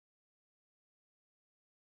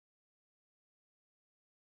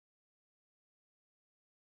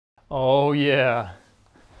Oh yeah.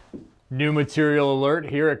 New material alert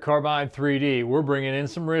here at Carbide 3D. We're bringing in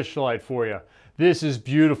some RichLite for you. This is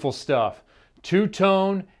beautiful stuff.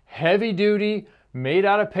 Two-tone, heavy duty, made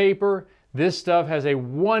out of paper. This stuff has a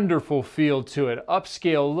wonderful feel to it.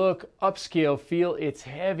 Upscale look, upscale feel. It's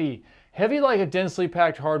heavy. Heavy like a densely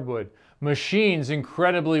packed hardwood. Machines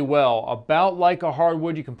incredibly well. About like a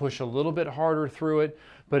hardwood, you can push a little bit harder through it,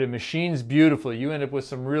 but it machines beautifully. You end up with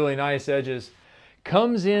some really nice edges.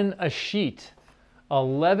 Comes in a sheet,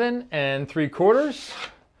 11 3/4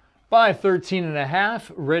 by 13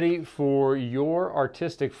 1/2, ready for your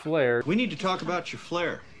artistic flair. We need to talk about your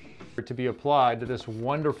flair. To be applied to this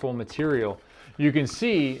wonderful material. You can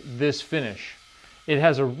see this finish. It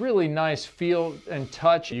has a really nice feel and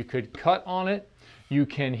touch. You could cut on it. You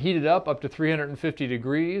can heat it up to 350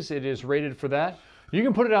 degrees. It is rated for that. You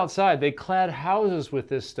can put it outside. They clad houses with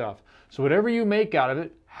this stuff. So whatever you make out of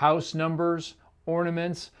it, house numbers,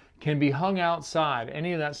 ornaments, can be hung outside.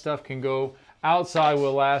 Any of that stuff can go outside,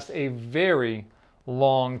 will last a very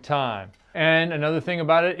long time. And another thing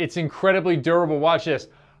about it, it's incredibly durable. Watch this.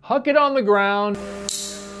 Huck it on the ground.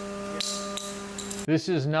 This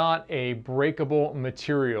is not a breakable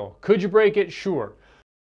material. Could you break it? Sure.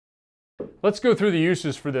 Let's go through the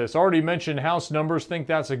uses for this. Already mentioned house numbers, think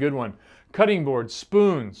that's a good one. Cutting boards,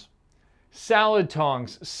 spoons, salad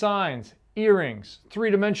tongs, signs, earrings,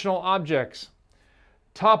 three-dimensional objects,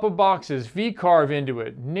 top of boxes, V-carve into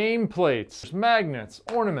it, nameplates, magnets,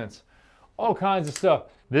 ornaments, all kinds of stuff.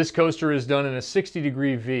 This coaster is done in a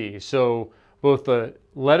 60-degree V, so both the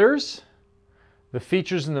letters, the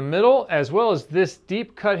features in the middle, as well as this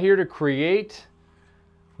deep cut here to create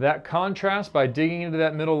that contrast by digging into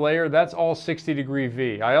that middle layer, that's all 60-degree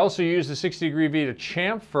V. I also use the 60-degree V to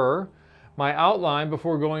chamfer my outline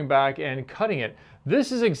before going back and cutting it.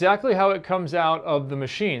 This is exactly how it comes out of the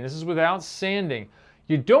machine. This is without sanding.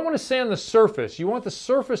 You don't want to sand the surface. You want the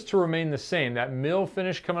surface to remain the same. That mill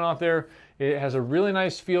finish coming off there, it has a really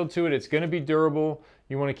nice feel to it. It's going to be durable.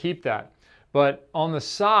 You want to keep that. But on the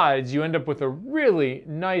sides, you end up with a really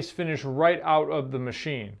nice finish right out of the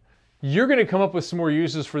machine. You're going to come up with some more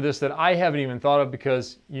uses for this that I haven't even thought of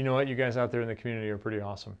because you know what, you guys out there in the community are pretty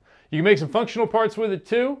awesome. You can make some functional parts with it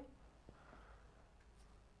too.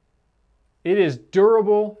 It is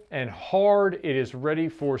durable and hard. It is ready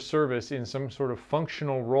for service in some sort of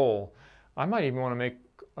functional role. I might even want to make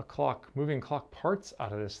a clock, moving clock parts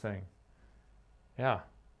out of this thing. Yeah,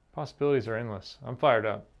 possibilities are endless. I'm fired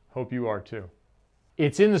up. Hope you are too.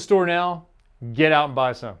 It's in the store now. Get out and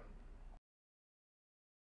buy some.